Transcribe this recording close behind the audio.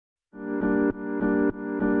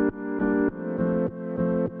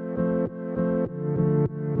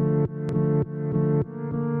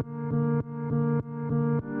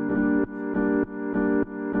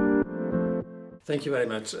Thank you very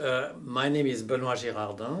much. My name is Benoit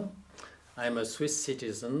Girardin. I'm a Swiss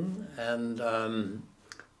citizen and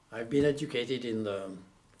I've been educated in the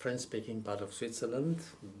French-speaking part of Switzerland,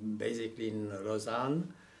 basically in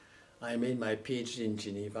Lausanne. I made my PhD in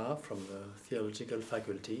Geneva from the theological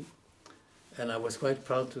faculty, and I was quite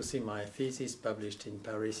proud to see my thesis published in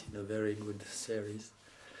Paris in a very good series.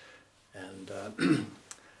 And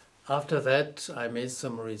after that, I made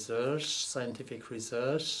some research, scientific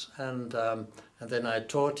research, and then I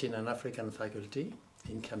taught in an African faculty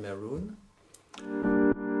in Cameroon.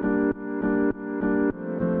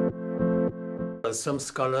 Some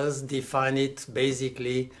scholars define it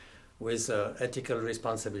basically with ethical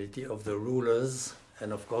responsibility of the rulers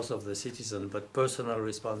and of course of the citizen, but personal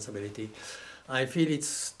responsibility. I feel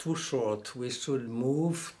it's too short. We should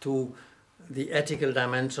move to the ethical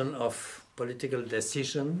dimension of political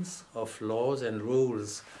decisions, of laws and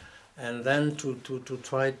rules, and then to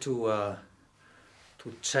try to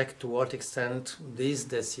check to what extent these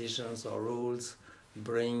decisions or rules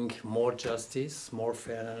bring more justice, more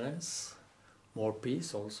fairness, more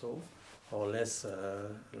peace also, or less,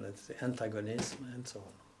 let's say, antagonism and so on.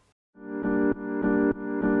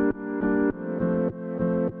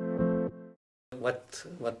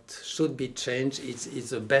 What should be changed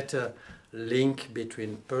is a better link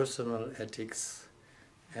between personal ethics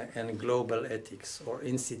and global ethics or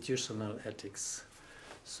institutional ethics.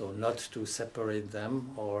 So not to separate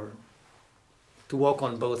them or to walk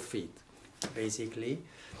on both feet, basically.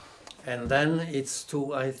 And then it's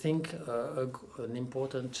to, I think, an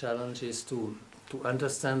important challenge is to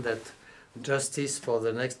understand that justice for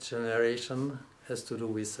the next generation has to do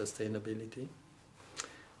with sustainability.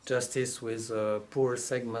 Justice with poor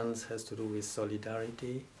segments has to do with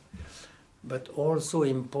solidarity. But also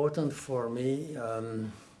important for me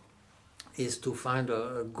is to find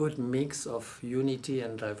a good mix of unity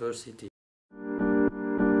and diversity. The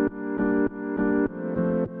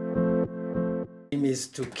aim is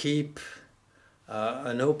to keep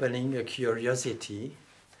an opening, a curiosity,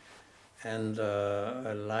 and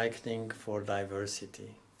a liking for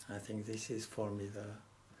diversity. I think this is for me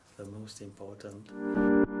the most important.